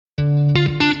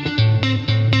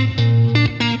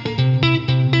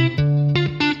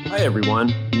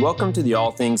and welcome to the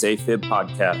All Things Afib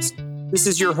podcast. This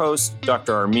is your host,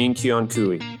 Dr. Armin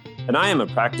Kiankhooy, and I am a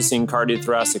practicing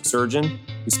cardiothoracic surgeon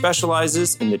who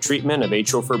specializes in the treatment of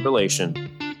atrial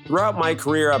fibrillation. Throughout my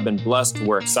career, I've been blessed to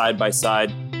work side by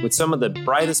side with some of the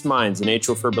brightest minds in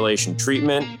atrial fibrillation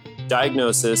treatment,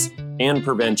 diagnosis, and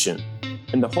prevention.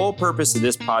 And the whole purpose of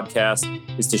this podcast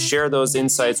is to share those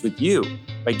insights with you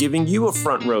by giving you a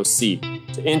front row seat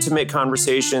to intimate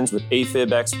conversations with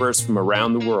AFib experts from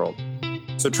around the world.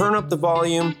 So turn up the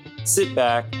volume, sit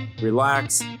back,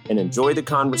 relax, and enjoy the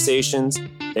conversations.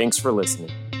 Thanks for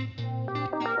listening.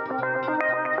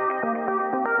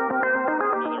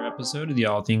 Another episode of the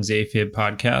All Things Afib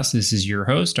podcast. This is your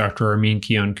host, Dr. Armin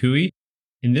Kiankhooy.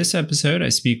 In this episode, I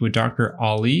speak with Dr.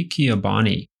 Ali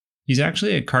Khiabani. He's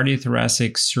actually a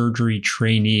cardiothoracic surgery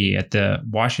trainee at the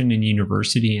Washington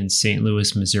University in St.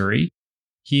 Louis, Missouri.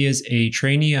 He is a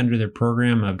trainee under the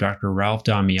program of Dr. Ralph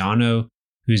Damiano,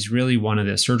 who's really one of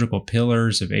the surgical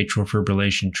pillars of atrial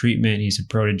fibrillation treatment. He's a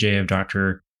protege of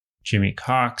Dr. Jimmy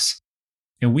Cox.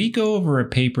 And we go over a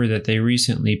paper that they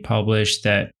recently published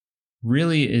that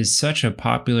really is such a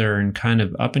popular and kind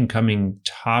of up-and-coming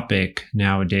topic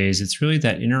nowadays. It's really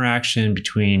that interaction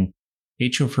between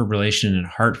atrial fibrillation and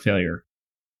heart failure.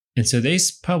 And so they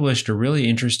published a really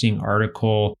interesting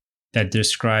article that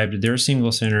described their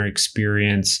single center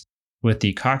experience with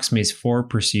the Cox-Maze IV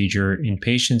procedure in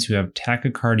patients who have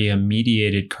Tachycardia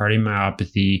Mediated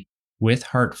Cardiomyopathy with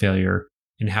heart failure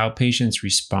and how patients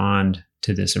respond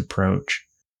to this approach.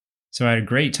 So I had a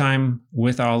great time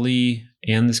with Ali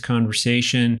and this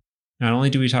conversation. Not only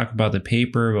do we talk about the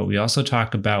paper, but we also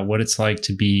talk about what it's like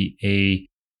to be a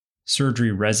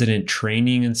surgery resident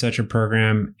training in such a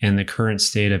program and the current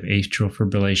state of atrial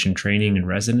fibrillation training and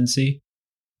residency.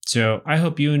 So I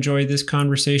hope you enjoyed this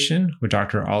conversation with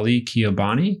Dr. Ali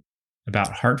Khiabani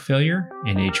about heart failure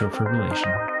and atrial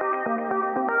fibrillation.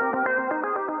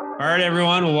 All right,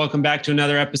 everyone. Well, welcome back to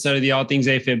another episode of the All Things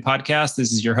Afib podcast.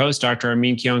 This is your host, Dr.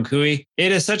 Armin Kiankhooy.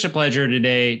 It is such a pleasure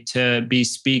today to be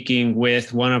speaking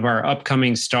with one of our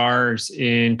upcoming stars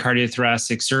in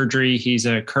cardiothoracic surgery. He's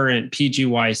a current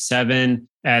PGY7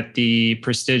 at the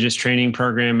prestigious training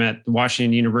program at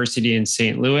Washington University in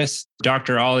St. Louis.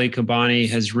 Dr. Ali Khiabani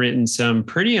has written some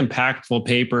pretty impactful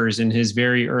papers in his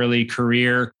very early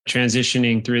career,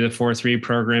 transitioning through the 4-3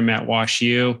 program at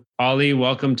WashU. Ali,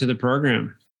 welcome to the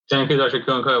program. Thank you, Dr.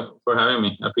 Kiankhooy, for having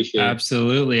me. I appreciate it.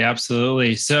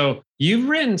 Absolutely. So you've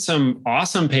written some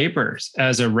awesome papers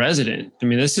as a resident. I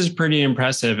mean, this is pretty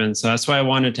impressive. And so that's why I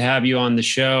wanted to have you on the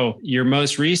show. Your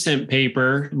most recent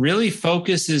paper really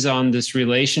focuses on this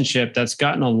relationship that's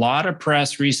gotten a lot of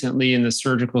press recently in the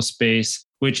surgical space,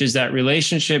 which is that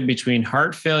relationship between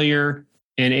heart failure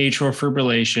and atrial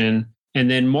fibrillation.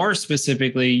 And then more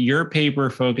specifically, your paper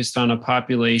focused on a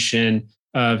population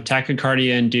of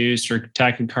tachycardia-induced or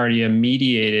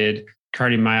tachycardia-mediated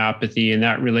cardiomyopathy and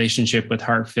that relationship with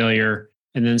heart failure,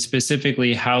 and then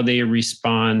specifically how they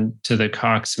respond to the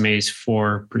Cox-Maze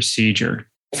IV procedure.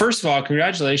 First of all,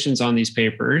 congratulations on these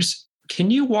papers.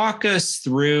 Can you walk us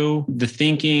through the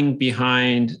thinking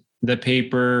behind the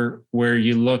paper where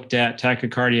you looked at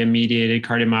tachycardia-mediated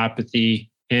cardiomyopathy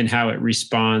and how it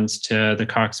responds to the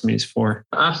Cox-Maze IV?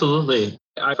 Absolutely.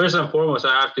 First and foremost,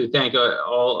 I have to thank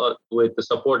all with the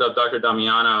support of Dr.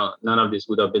 Damiano, none of this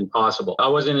would have been possible. I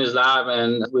was in his lab,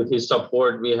 and with his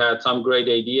support, we had some great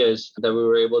ideas that we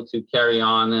were able to carry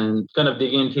on and kind of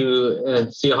dig into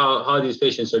and see how these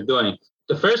patients are doing.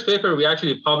 The first paper we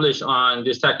actually published on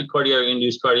this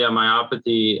tachycardia-induced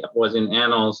cardiomyopathy was in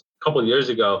Annals a couple of years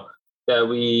ago, that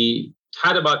we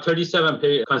had about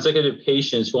 37 consecutive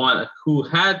patients who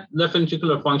had left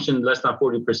ventricular function less than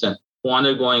 40%, who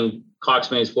undergoing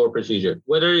Cox-Maze IV procedure.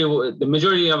 The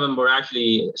majority of them were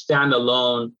actually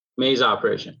standalone maze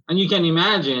operation. And you can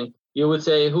imagine, you would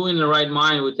say, who in the right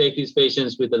mind would take these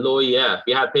patients with a low EF?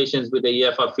 We had patients with an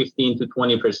EF of 15 to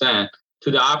 20% to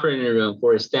the operating room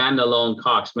for a standalone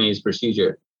Cox-Maze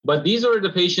procedure. But these are the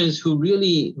patients who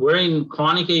really were in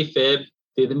chronic AFib,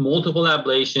 did multiple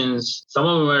ablations. Some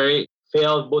of them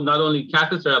failed not only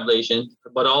catheter ablation,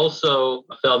 but also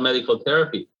failed medical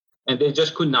therapy. And they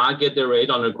just could not get their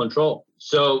rate under control.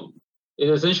 So it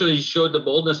essentially showed the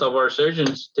boldness of our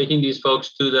surgeons taking these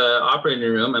folks to the operating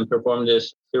room and perform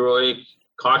this heroic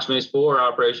Cox-Maze IV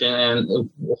operation and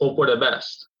hope for the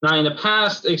best. Now, in the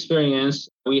past experience,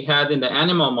 we had in the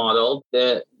animal model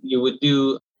that you would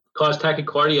cause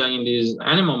tachycardia in this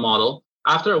animal model.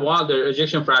 After a while, the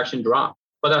ejection fraction dropped.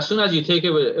 But as soon as you take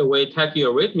away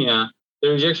tachyarrhythmia,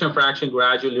 the ejection fraction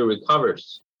gradually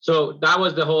recovers. So that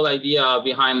was the whole idea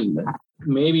behind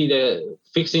maybe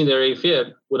fixing their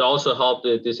AFib would also help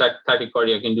this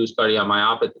tachycardia-induced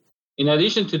cardiomyopathy. In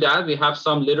addition to that, we have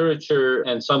some literature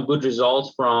and some good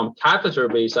results from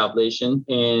catheter-based ablation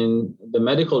in the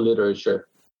medical literature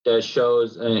that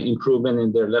shows an improvement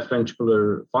in their left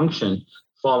ventricular function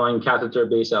following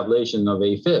catheter-based ablation of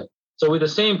AFib. So with the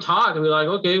same talk, we're like,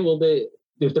 okay, well,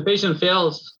 if the patient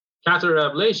fails catheter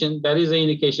ablation, that is an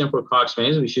indication for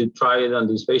Cox-Maze. We should try it on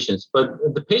these patients. But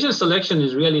the patient selection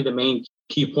is really the main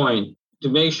key point to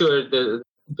make sure that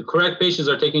the correct patients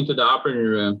are taken to the operating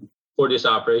room for this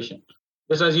operation.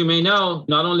 Because as you may know,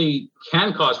 not only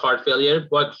can cause heart failure,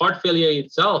 but heart failure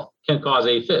itself can cause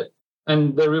AFib.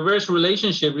 And the reverse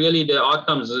relationship, really, the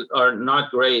outcomes are not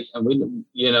great. And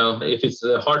if it's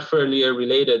a heart failure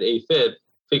related AFib,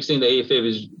 fixing the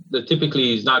AFib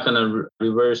typically is not going to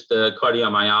reverse the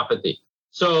cardiomyopathy.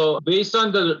 So based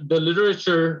on the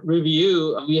literature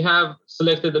review, we have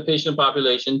selected the patient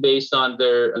population based on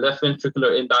their left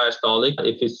ventricular end diastolic.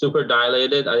 If it's super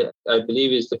dilated, I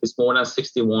believe if it's more than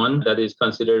 61, that is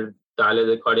considered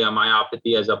dilated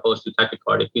cardiomyopathy as opposed to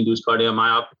tachycardic-induced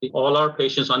cardiomyopathy. All our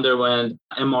patients underwent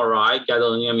MRI,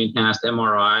 gadolinium-enhanced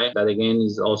MRI. That again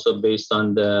is also based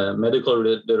on the medical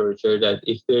literature that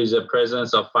if there is a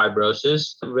presence of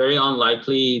fibrosis, very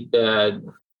unlikely that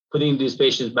putting these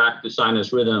patients back to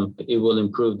sinus rhythm, it will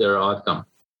improve their outcome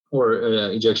or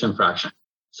ejection fraction.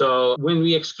 So when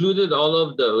we excluded all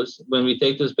of those, when we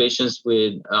take those patients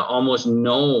with almost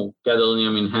no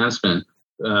gadolinium enhancement,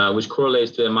 which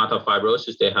correlates to the amount of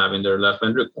fibrosis they have in their left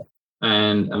ventricle.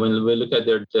 And when we look at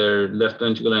their left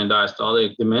ventricular and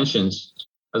diastolic dimensions,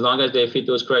 as long as they fit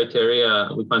those criteria,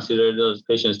 we consider those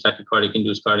patients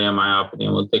tachycardic-induced cardiomyopathy,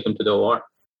 and we'll take them to the OR.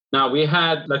 Now, we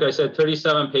had, like I said,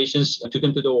 37 patients took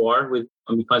into the OR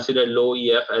we considered low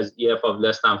EF as EF of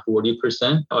less than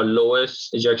 40%. Our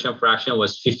lowest ejection fraction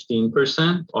was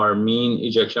 15%. Our mean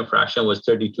ejection fraction was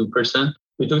 32%.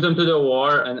 We took them to the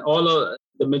OR, and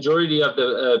the majority of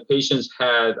the patients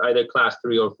had either class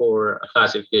 3 or 4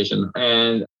 classification.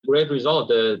 And great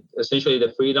result. Essentially,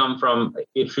 the freedom from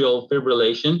atrial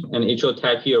fibrillation and atrial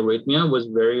tachyarrhythmia was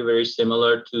very, very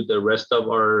similar to the rest of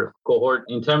our cohort.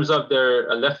 In terms of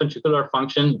their left ventricular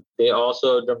function, they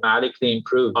also dramatically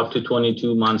improved up to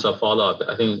 22 months of follow-up.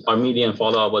 I think our median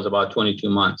follow-up was about 22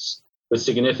 months with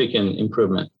significant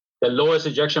improvement. The lowest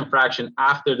ejection fraction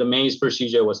after the Maze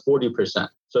procedure was 40%.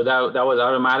 So that was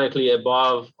automatically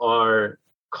above our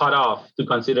cutoff to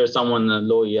consider someone a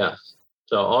low EF.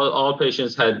 So all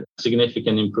patients had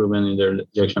significant improvement in their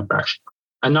ejection fraction.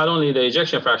 And not only the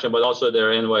ejection fraction, but also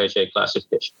their NYHA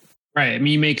classification. Right. I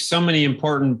mean, you make so many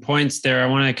important points there. I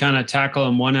want to kind of tackle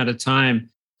them one at a time.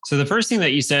 So the first thing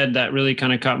that you said that really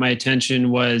kind of caught my attention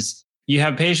was you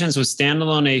have patients with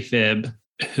standalone AFib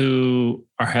who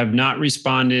have not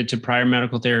responded to prior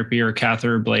medical therapy or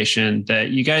catheter ablation, that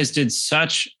you guys did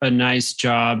such a nice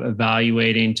job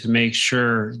evaluating to make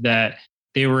sure that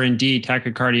they were indeed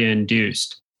tachycardia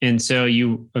induced. And so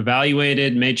you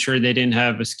evaluated, made sure they didn't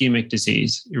have ischemic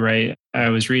disease, right? I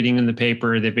was reading in the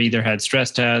paper, they've either had stress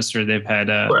tests or they've had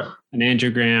an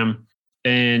angiogram.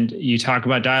 And you talk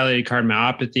about dilated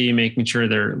cardiomyopathy, making sure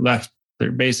their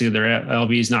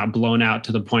LV is not blown out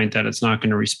to the point that it's not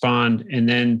going to respond. And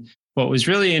then what was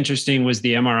really interesting was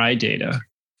the MRI data.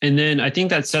 And then I think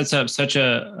that sets up such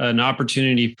an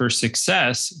opportunity for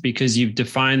success because you've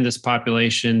defined this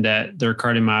population that their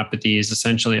cardiomyopathy is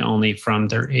essentially only from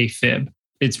their AFib.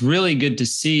 It's really good to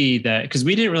see that because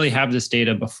we didn't really have this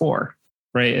data before,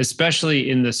 right? Especially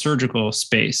in the surgical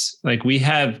space. Like we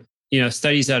have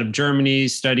studies out of Germany,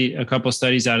 a couple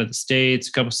studies out of the States,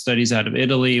 a couple studies out of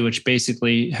Italy, which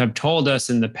basically have told us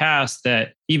in the past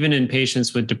that even in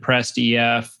patients with depressed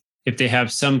EF, if they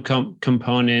have some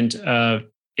component of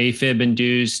AFib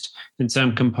induced and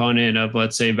some component of,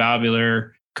 let's say,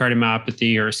 valvular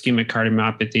cardiomyopathy or ischemic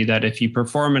cardiomyopathy, that if you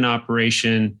perform an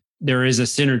operation, there is a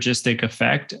synergistic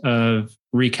effect of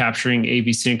recapturing AV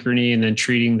synchrony and then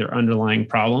treating their underlying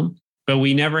problem. But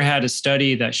we never had a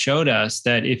study that showed us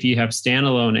that if you have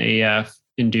standalone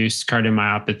AF-induced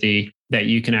cardiomyopathy, that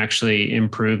you can actually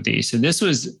improve these. So this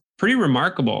was pretty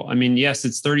remarkable. I mean, yes,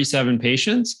 it's 37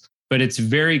 patients, but it's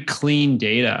very clean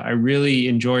data. I really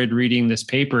enjoyed reading this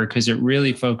paper because it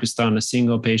really focused on a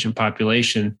single patient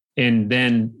population. And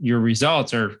then your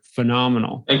results are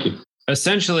phenomenal. Thank you.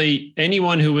 Essentially,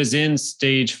 anyone who was in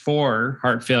stage 4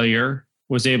 heart failure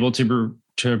was able to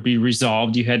be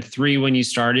resolved. You had 3 when you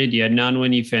started, you had none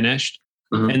when you finished.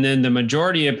 Mm-hmm. And then the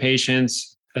majority of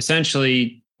patients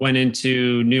essentially went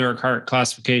into New York Heart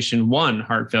Classification 1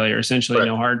 heart failure, essentially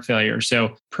no heart failure.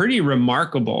 So pretty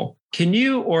remarkable. Can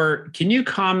you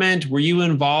comment, were you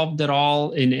involved at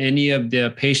all in any of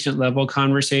the patient level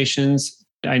conversations?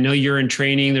 I know you're in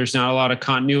training. There's not a lot of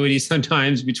continuity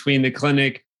sometimes between the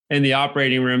clinic in the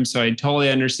operating room, so I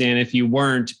totally understand if you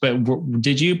weren't. But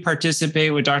did you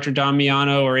participate with Dr.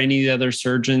 Damiano or any other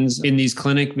surgeons in these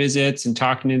clinic visits and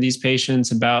talking to these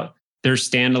patients about their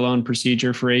standalone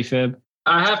procedure for AFib?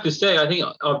 I have to say, I think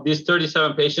of these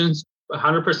 37 patients,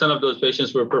 100% of those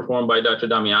patients were performed by Dr.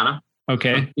 Damiano.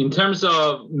 Okay. In terms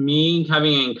of me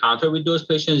having an encounter with those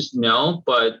patients, no,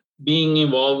 but being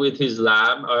involved with his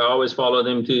lab, I always followed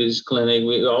him to his clinic.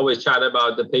 We always chat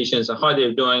about the patients, how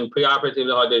they're doing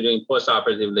preoperatively, how they're doing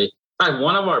postoperatively. In fact,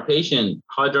 one of our patients,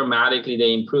 how dramatically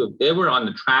they improved. They were on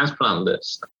the transplant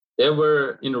list. They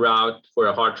were en route for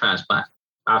a heart transplant.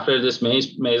 After this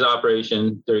maze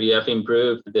operation, their EF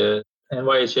improved. The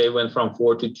NYHA went from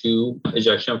 4 to 2.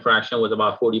 Ejection fraction was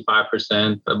about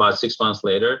 45% about 6 months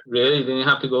later. Really didn't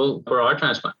have to go for a heart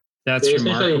transplant. That's they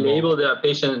remarkable. Essentially labeled the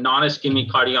patient non-ischemic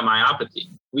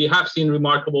cardiomyopathy. We have seen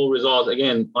remarkable results,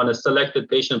 again, on a selected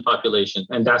patient population,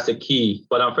 and that's the key.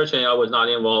 But unfortunately, I was not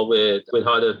involved with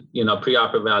how the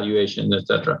pre-op evaluation, et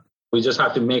cetera. We just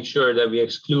have to make sure that we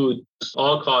exclude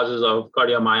all causes of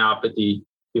cardiomyopathy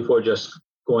before just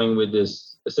going with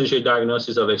this essentially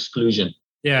diagnosis of exclusion.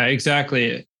 Yeah,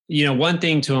 exactly. One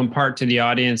thing to impart to the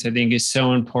audience, I think is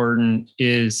so important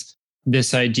is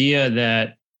this idea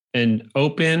that an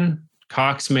open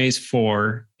Cox-Maze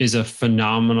IV is a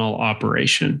phenomenal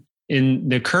operation. In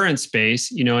the current space,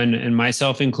 and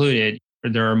myself included,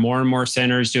 there are more and more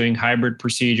centers doing hybrid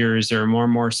procedures. There are more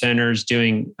and more centers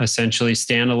doing essentially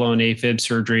standalone AFib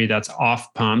surgery that's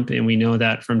off pump. And we know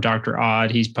that from Dr.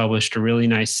 Odd. He's published a really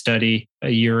nice study a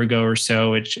year ago or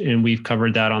so, and we've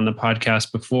covered that on the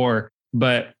podcast before.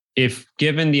 But if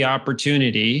given the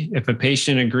opportunity, if a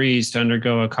patient agrees to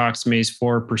undergo a Cox-Maze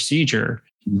IV procedure,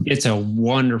 it's a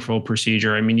wonderful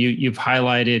procedure. I mean, you've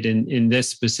highlighted in this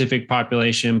specific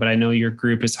population, but I know your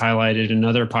group has highlighted in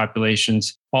other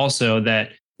populations also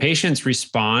that patients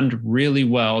respond really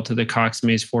well to the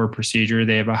Cox-Maze IV procedure.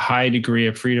 They have a high degree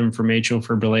of freedom from atrial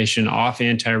fibrillation off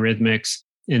antiarrhythmics.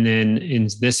 And then in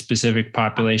this specific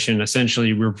population,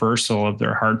 essentially reversal of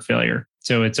their heart failure.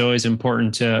 So it's always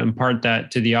important to impart that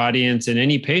to the audience and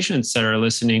any patients that are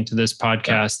listening to this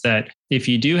podcast that if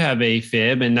you do have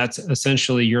AFib and that's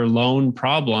essentially your lone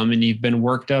problem and you've been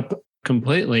worked up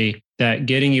completely, that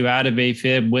getting you out of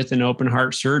AFib with an open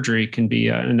heart surgery can be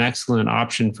an excellent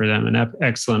option for them, an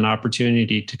excellent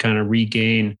opportunity to kind of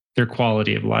regain their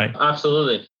quality of life.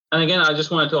 Absolutely. And again, I just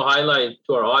wanted to highlight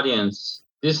to our audience,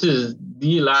 this is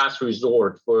the last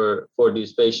resort for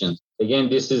these patients.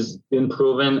 Again, this has been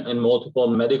proven in multiple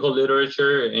medical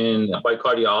literature by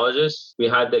cardiologists. We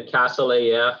had the Castle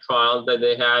AF trial that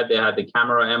they had the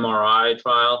camera MRI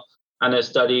trial and a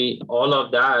study. All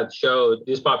of that showed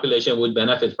this population would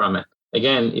benefit from it.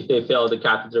 Again, if they fail the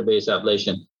catheter-based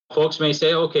ablation. Folks may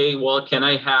say, okay, well, can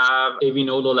I have AV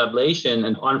nodal ablation?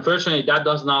 And unfortunately, that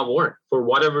does not work. For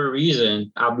whatever reason,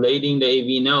 ablating the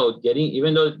AV node,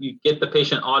 even though you get the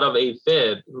patient out of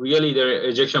AFib, really their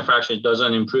ejection fraction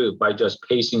doesn't improve by just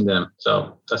pacing them.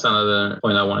 So that's another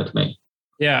point I wanted to make.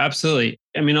 Yeah, absolutely.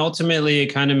 I mean, ultimately, it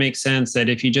kind of makes sense that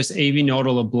if you just AV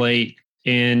nodal ablate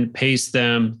and pace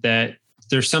them, that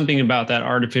there's something about that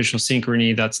artificial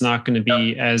synchrony that's not going to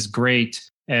be as great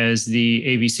as the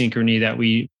AV synchrony that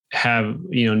we have,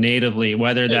 natively,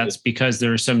 whether that's because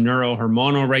there's some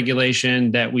neurohormonal regulation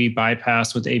that we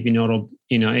bypass with AV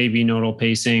nodal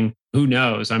pacing. Who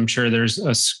knows? I'm sure there's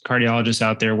a cardiologist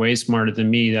out there way smarter than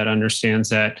me that understands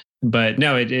that. But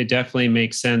no, it definitely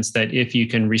makes sense that if you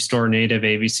can restore native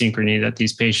AV synchrony, that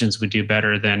these patients would do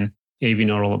better than AV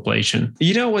nodal ablation.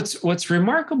 What's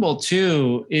remarkable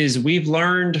too is we've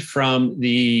learned from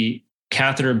the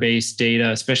catheter-based data,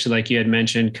 especially like you had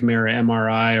mentioned, Chimera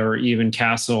MRI or even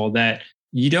Castle, that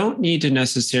you don't need to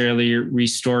necessarily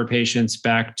restore patients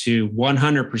back to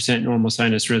 100% normal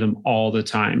sinus rhythm all the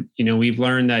time. We've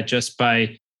learned that just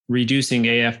by reducing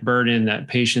AF burden, that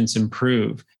patients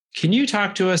improve. Can you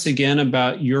talk to us again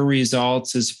about your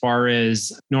results as far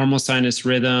as normal sinus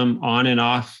rhythm on and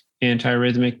off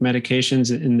antiarrhythmic medications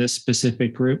in this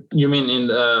specific group? You mean in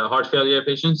the heart failure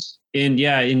patients? In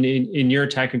your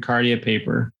tachycardia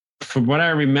paper. From what I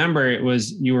remember,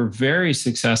 you were very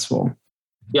successful.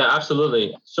 Yeah,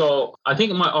 absolutely. So I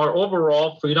think our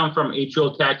overall freedom from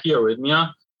atrial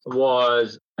tachyarrhythmia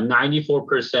was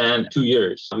 94% 2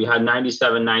 years. We had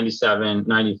 97, 97,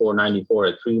 94, 94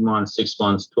 at 3 months, 6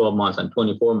 months, 12 months, and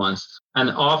 24 months. And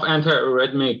off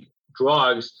antiarrhythmic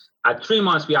drugs, at 3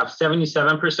 months, we have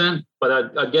 77%,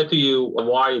 but I'll get to you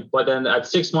why. But then at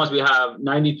 6 months, we have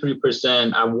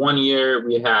 93%. At 1 year,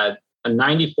 we had a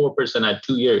 94% at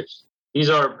 2 years. These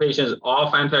are patients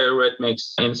off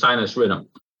antiarrhythmics in sinus rhythm.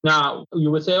 Now,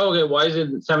 you would say, okay, why is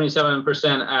it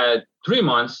 77% at 3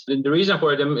 months? The reason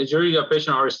for it, the majority of patients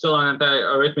are still on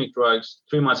antiarrhythmic drugs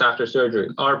 3 months after surgery.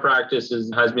 Our practice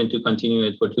has been to continue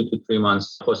it for 2 to 3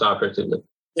 months postoperatively.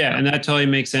 Yeah, and that totally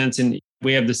makes sense. And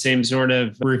we have the same sort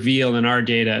of reveal in our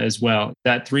data as well.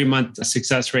 That 3-month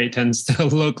success rate tends to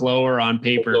look lower on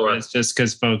paper. But it's just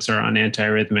because folks are on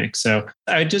antiarrhythmic. So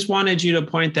I just wanted you to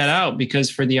point that out because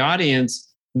for the audience,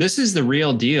 this is the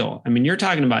real deal. I mean, you're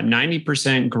talking about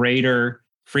 90% greater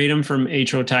freedom from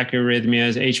atrial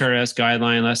tachyarrhythmias, HRS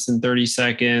guideline, less than 30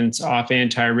 seconds, off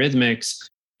antiarrhythmics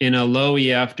in a low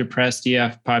EF, depressed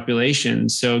EF population.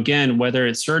 So again, whether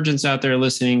it's surgeons out there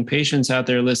listening, patients out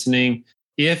there listening,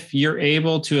 if you're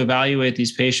able to evaluate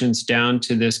these patients down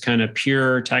to this kind of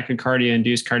pure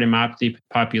tachycardia-induced cardiomyopathy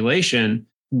population,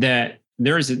 that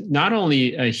there is not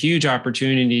only a huge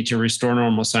opportunity to restore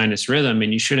normal sinus rhythm,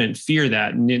 and you shouldn't fear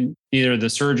that. Neither the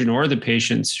surgeon or the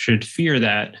patients should fear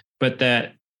that, but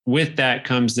that with that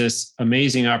comes this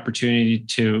amazing opportunity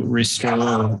to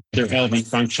restore their LV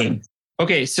function.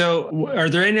 Okay, so are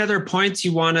there any other points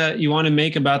you want to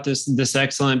make about this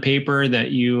excellent paper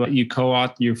that you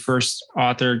co-authored, you first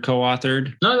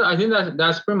co-authored? No, I think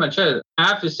that's pretty much it. I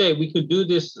have to say we could do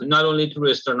this not only through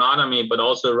a sternotomy but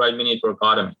also right mini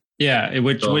thoracotomy. Yeah,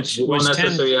 which don't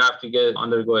necessarily have to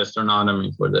undergo a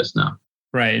sternotomy for this now.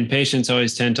 Right. And patients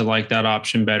always tend to like that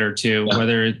option better too. Yeah.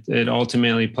 Whether it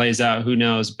ultimately plays out, who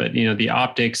knows? But the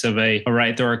optics of a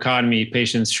right thoracotomy,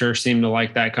 patients sure seem to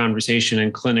like that conversation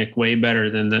in clinic way better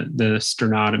than the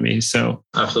sternotomy. So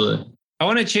absolutely. I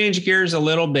want to change gears a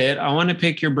little bit. I want to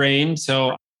pick your brain.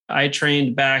 So I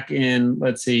trained back in,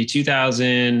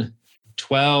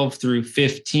 2012 through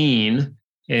 15.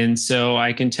 And so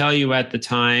I can tell you at the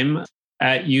time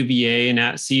at UVA and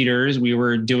at Cedars, we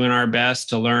were doing our best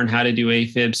to learn how to do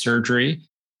AFib surgery.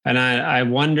 And I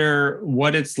wonder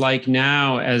what it's like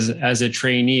now as a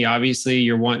trainee. Obviously,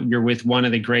 you're with one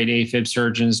of the great AFib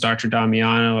surgeons, Dr.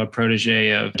 Damiano, a protege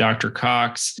of Dr.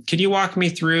 Cox. Could you walk me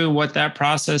through what that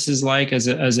process is like as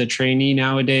a trainee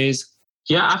nowadays?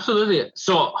 Yeah, absolutely.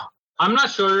 So I'm not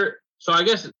sure. So I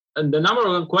guess the number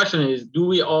one question is, do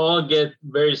we all get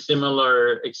very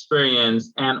similar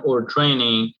experience and or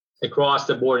training across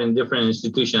the board in different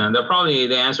institutions? And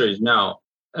the answer is no.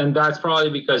 And that's probably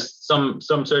because some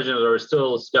surgeons are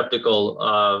still skeptical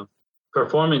of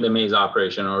performing the maze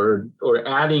operation or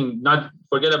adding, not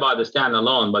forget about the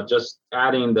standalone, but just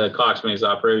adding the Cox-Maze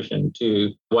operation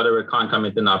to whatever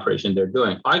concomitant operation they're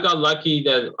doing. I got lucky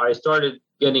that I started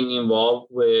getting involved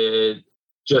with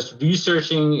just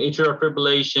researching atrial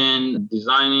fibrillation,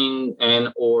 designing and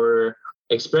or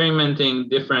experimenting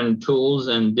different tools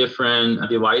and different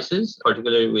devices,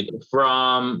 particularly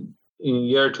from in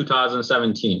year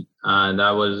 2017.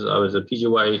 I was a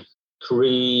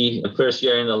PGY3, first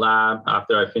year in the lab.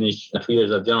 After I finished 2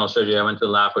 years of general surgery, I went to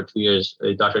the lab for 2 years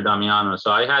with Dr. Damiano.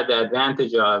 So I had the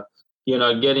advantage of,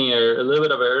 getting a little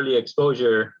bit of an early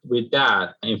exposure with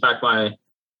that. In fact,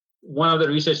 one of the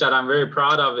research that I'm very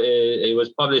proud of, it was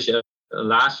published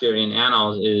last year in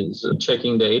Annals, is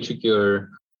checking the AtriCure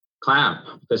clamp.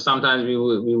 Because sometimes we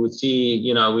would see,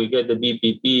 we get the beep,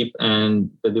 beep, beep,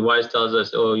 and the device tells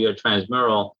us, oh, you're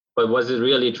transmural. But was it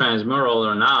really transmural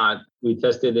or not? We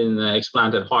tested in the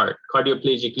explanted heart,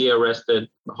 cardioplegically arrested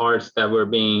hearts that were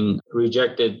being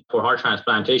rejected for heart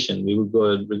transplantation. We would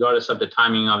go, regardless of the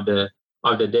timing of the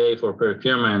day, for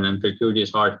procurement and procure this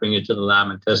heart, bring it to the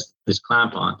lab and test this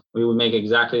clamp on. We would make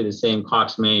exactly the same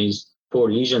Cox-Maze IV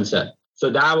lesion set. So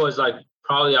that was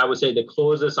probably, I would say, the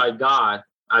closest I got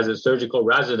as a surgical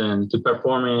resident to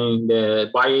performing the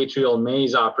Bi-Atrial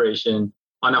Maze operation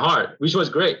on a heart, which was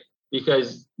great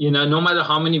because, no matter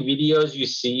how many videos you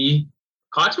see,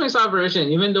 Cox-Maze operation,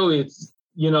 even though it's,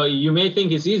 you may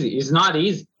think it's easy, it's not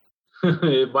easy.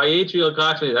 Bi-Atrial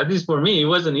Cox-Maze, at least for me, it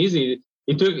wasn't easy.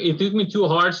 It took me 2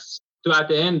 hearts to, at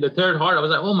the end, the third heart, I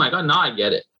was like, oh my God, now I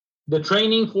get it. The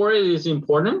training for it is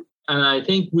important. And I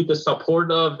think with the support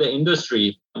of the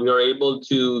industry, we are able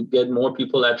to get more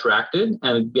people attracted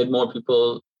and get more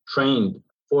people trained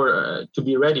to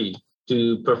be ready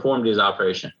to perform this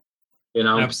operation.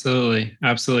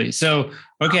 Absolutely. So,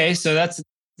 okay. So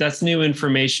that's new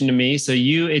information to me. So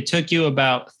it took you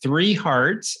about 3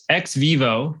 hearts, ex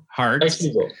vivo hearts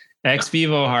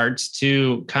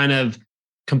to kind of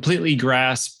completely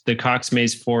grasp the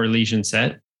Cox-Maze IV lesion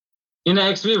set. In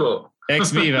ex vivo.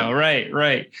 Ex vivo,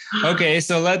 right. Okay,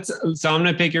 so I'm going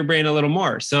to pick your brain a little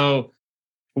more. So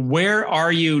where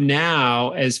are you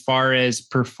now as far as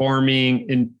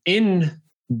performing in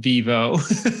vivo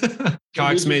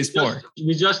Cox-Maze IV.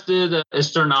 We just did a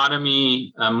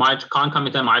sternotomy,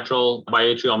 concomitant mitral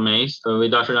Bi-Atrial Maze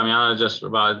with Dr.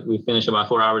 Damiano. We finished about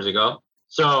 4 hours ago.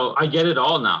 So I get it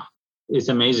all now. It's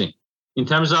amazing. In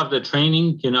terms of the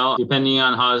training, depending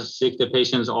on how sick the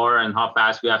patients are and how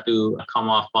fast we have to come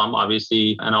off pump,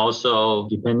 obviously, and also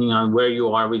depending on where you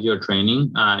are with your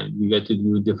training, you get to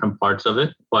do different parts of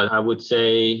it. But I would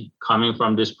say coming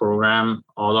from this program,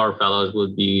 all our fellows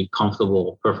would be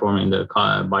comfortable performing the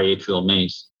Bi-Atrial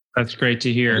Maze. That's great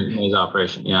to hear. Maze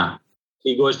operation, yeah.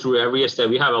 He goes through every step.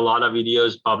 We have a lot of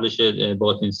videos published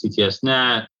both in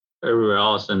CTSNet, everywhere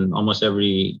else, and almost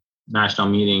every national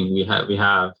meeting, we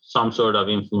have some sort of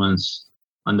influence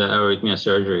on the arrhythmia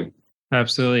surgery.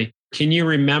 Absolutely. Can you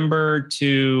remember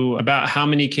about how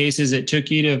many cases it took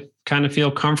you to kind of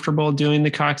feel comfortable doing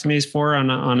the Cox-Maze IV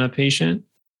on a patient?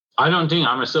 I don't think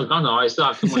I'm still comfortable. I still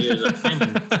have 2 more years of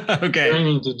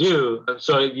training to do.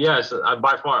 So yes,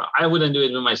 by far, I wouldn't do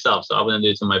it with myself. So I wouldn't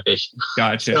do it to my patient.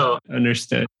 Gotcha. So,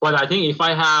 understood. But I think if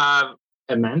I have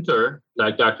a mentor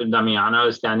like Dr. Damiano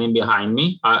is standing behind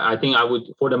me, I think I would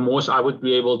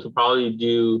be able to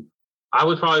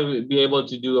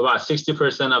do about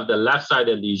 60% of the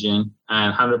left-sided lesion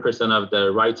and 100% of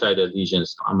the right-sided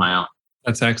lesions on my own.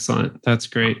 That's excellent. That's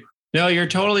great. No, you're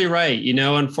totally right.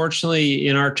 Unfortunately,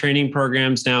 in our training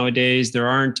programs nowadays, there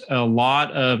aren't a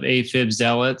lot of AFib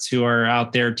zealots who are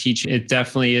out there teaching. It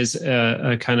definitely is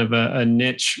a kind of a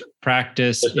niche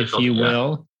practice, if you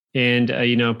will. And,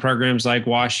 programs like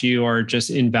WashU are just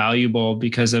invaluable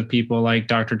because of people like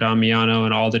Dr. Damiano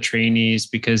and all the trainees,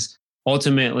 because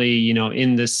ultimately,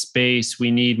 in this space,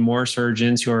 we need more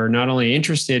surgeons who are not only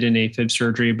interested in AFib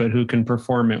surgery, but who can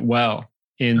perform it well.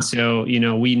 And so,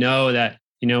 we know that,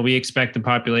 we expect the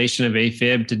population of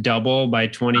AFib to double by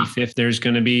 2050. There's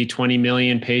going to be 20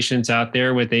 million patients out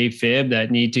there with AFib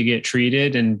that need to get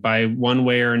treated. And by one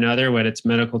way or another, whether it's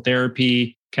medical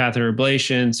therapy, catheter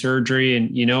ablation, surgery,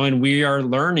 and we are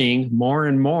learning more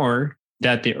and more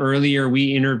that the earlier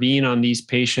we intervene on these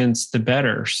patients, the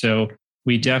better. So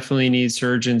we definitely need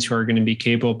surgeons who are going to be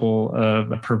capable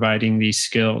of providing these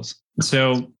skills.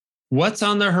 So what's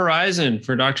on the horizon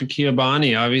for Dr.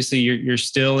 Khiabani? Obviously, you're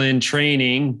still in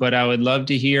training, but I would love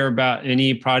to hear about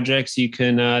any projects you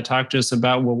can talk to us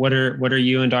about. Well, what are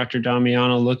you and Dr.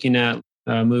 Damiano looking at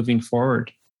moving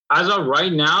forward? As of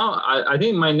right now, I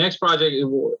think my next project,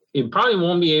 it probably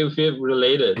won't be AFib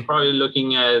related. Probably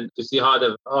looking at to see how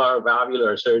our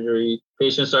valvular surgery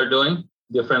patients are doing.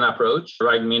 Different approach,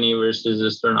 right mini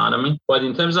versus sternotomy. But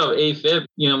in terms of AFib,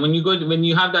 when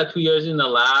you have that 2 years in the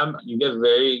lab, you get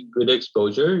very good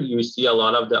exposure. You see a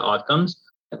lot of the outcomes.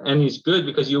 And it's good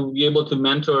because you'll be able to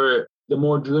mentor the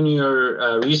more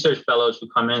junior research fellows who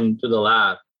come into the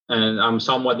lab. And I'm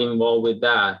somewhat involved with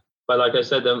that. But like I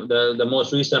said, the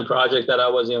most recent project that I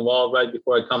was involved right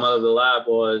before I come out of the lab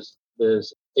was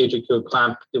this atrial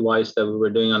clamp device that we were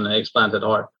doing on the explanted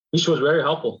heart, which was very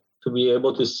helpful to be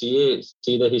able to see it,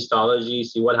 see the histology,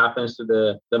 see what happens to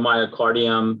the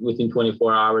myocardium within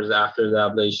 24 hours after the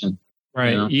ablation.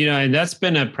 Right. And that's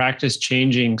been a practice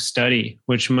changing study,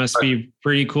 which must be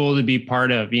pretty cool to be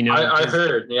part of. I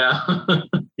heard. Yeah.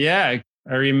 Yeah.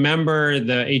 I remember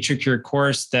the AtriCure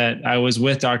course that I was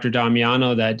with Dr.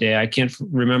 Damiano that day. I can't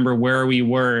remember where we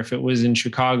were, if it was in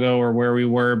Chicago or where we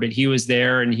were, but he was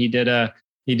there and he did a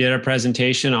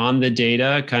presentation on the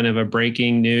data, kind of a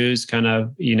breaking news, kind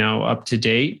of, up to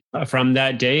date. From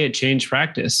that day, it changed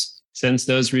practice. Since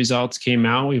those results came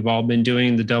out, we've all been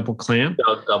doing the double clamp.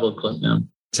 Double clamp, yeah.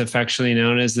 It's affectionately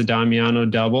known as the Damiano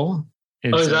double.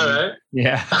 And is that right?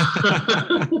 Yeah.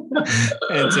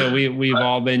 And so we've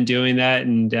all been doing that.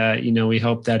 And, we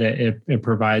hope that it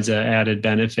provides an added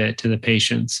benefit to the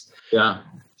patients. Yeah.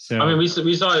 So, we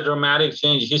saw a dramatic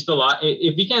change.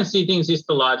 If we can see things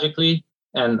histologically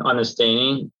and on a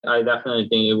staining, I definitely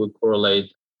think it would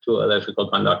correlate to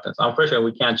electrical conductance. Unfortunately,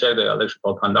 we can't check the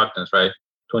electrical conductance, right,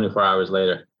 24 hours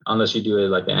later, unless you do it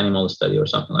like an animal study or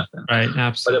something like that. Right,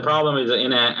 absolutely. But the problem is that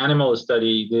in an animal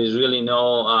study, there's really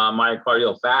no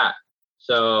myocardial fat.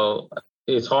 So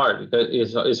it's hard because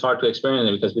it's hard to experience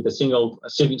it because with a single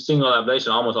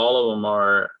ablation, almost all of them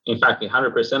are, in fact,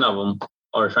 100% of them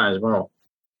are transmural.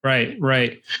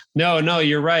 Right. No,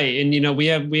 you're right. And,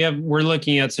 we're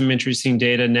looking at some interesting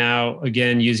data now,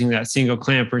 again, using that single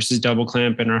clamp versus double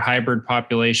clamp in our hybrid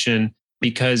population,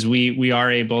 because we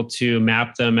are able to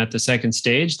map them at the second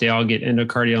stage. They all get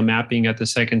endocardial mapping at the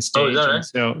second stage. Oh, is that right?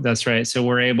 So that's right. So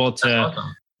we're able to,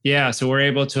 so we're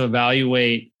able to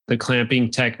evaluate the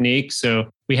clamping technique. So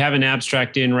we have an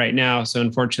abstract in right now. So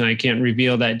unfortunately, I can't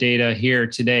reveal that data here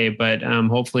today, but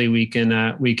hopefully we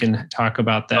can talk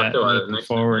about that moving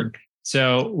forward.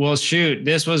 So, well, shoot,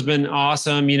 this has been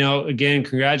awesome. Again,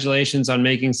 congratulations on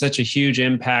making such a huge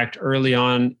impact early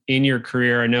on in your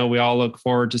career. I know we all look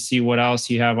forward to see what else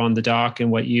you have on the dock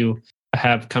and what you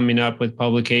have coming up with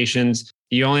publications.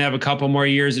 You only have a couple more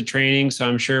years of training. So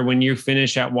I'm sure when you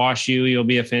finish at WashU, you'll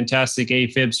be a fantastic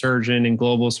AFib surgeon and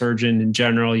global surgeon in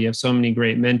general. You have so many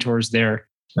great mentors there.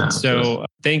 So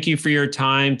thank you for your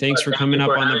time. Thanks for coming up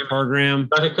on the program.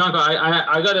 Dr. Kiankhooy,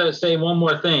 I got to say one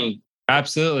more thing.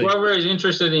 Absolutely. Whoever is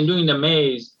interested in doing the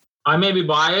maze, I may be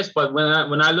biased, but when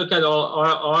I look at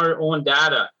our own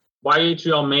data,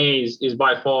 Bi-Atrial Maze is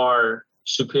by far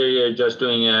superior just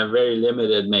doing a very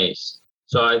limited maze.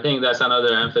 So I think that's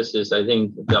another emphasis. I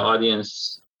think the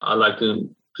audience, I'd like to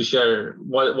share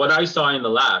what I saw in the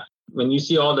lab. When you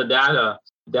see all the data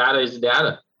is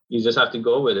data. You just have to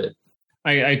go with it.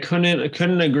 I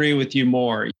couldn't agree with you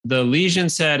more. The lesion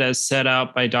set as set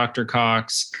out by Dr.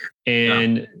 Cox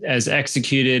and as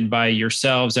executed by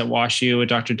yourselves at WashU with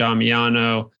Dr.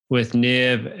 Damiano, with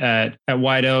Niv at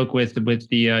White Oak with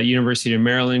the University of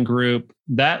Maryland group,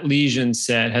 that lesion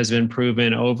set has been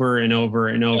proven over and over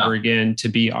and over again to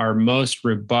be our most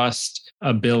robust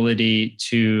ability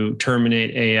to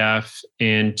terminate AF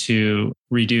and to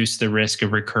reduce the risk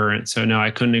of recurrence. So no,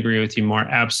 I couldn't agree with you more.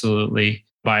 Absolutely.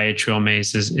 Bi-Atrial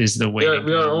Maze is the way.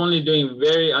 We are only doing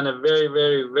on a very,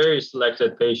 very, very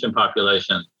selected patient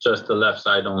population, just the left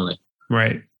side only.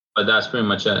 Right. But that's pretty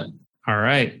much it. All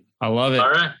right. I love it. All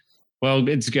right. Well,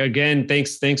 it's again,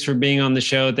 thanks for being on the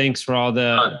show. Thanks for all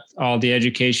the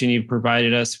education you've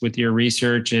provided us with your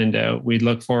research. And we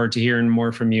look forward to hearing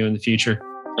more from you in the future.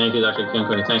 Thank you, Dr.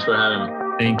 Kiankhooy. Thanks for having me.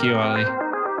 Thank you, Ali.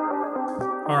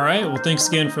 All right. Well, thanks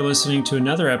again for listening to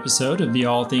another episode of the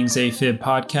All Things Afib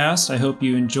podcast. I hope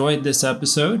you enjoyed this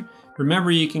episode.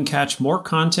 Remember, you can catch more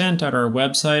content at our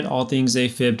website,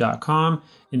 allthingsafib.com,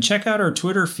 and check out our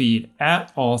Twitter feed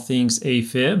at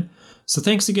allthingsafib. So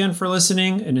thanks again for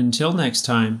listening, and until next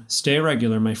time, stay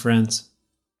regular, my friends.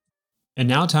 And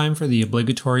now time for the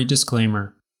obligatory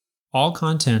disclaimer. All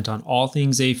content on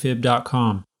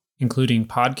allthingsafib.com, including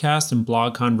podcast and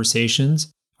blog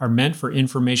conversations, are meant for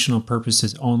informational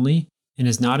purposes only and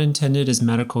is not intended as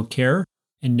medical care,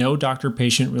 and no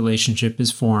doctor-patient relationship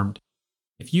is formed.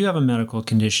 If you have a medical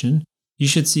condition, you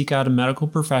should seek out a medical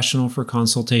professional for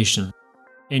consultation.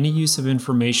 Any use of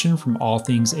information from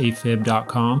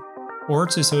allthingsafib.com or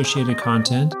its associated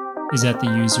content is at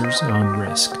the user's own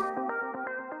risk.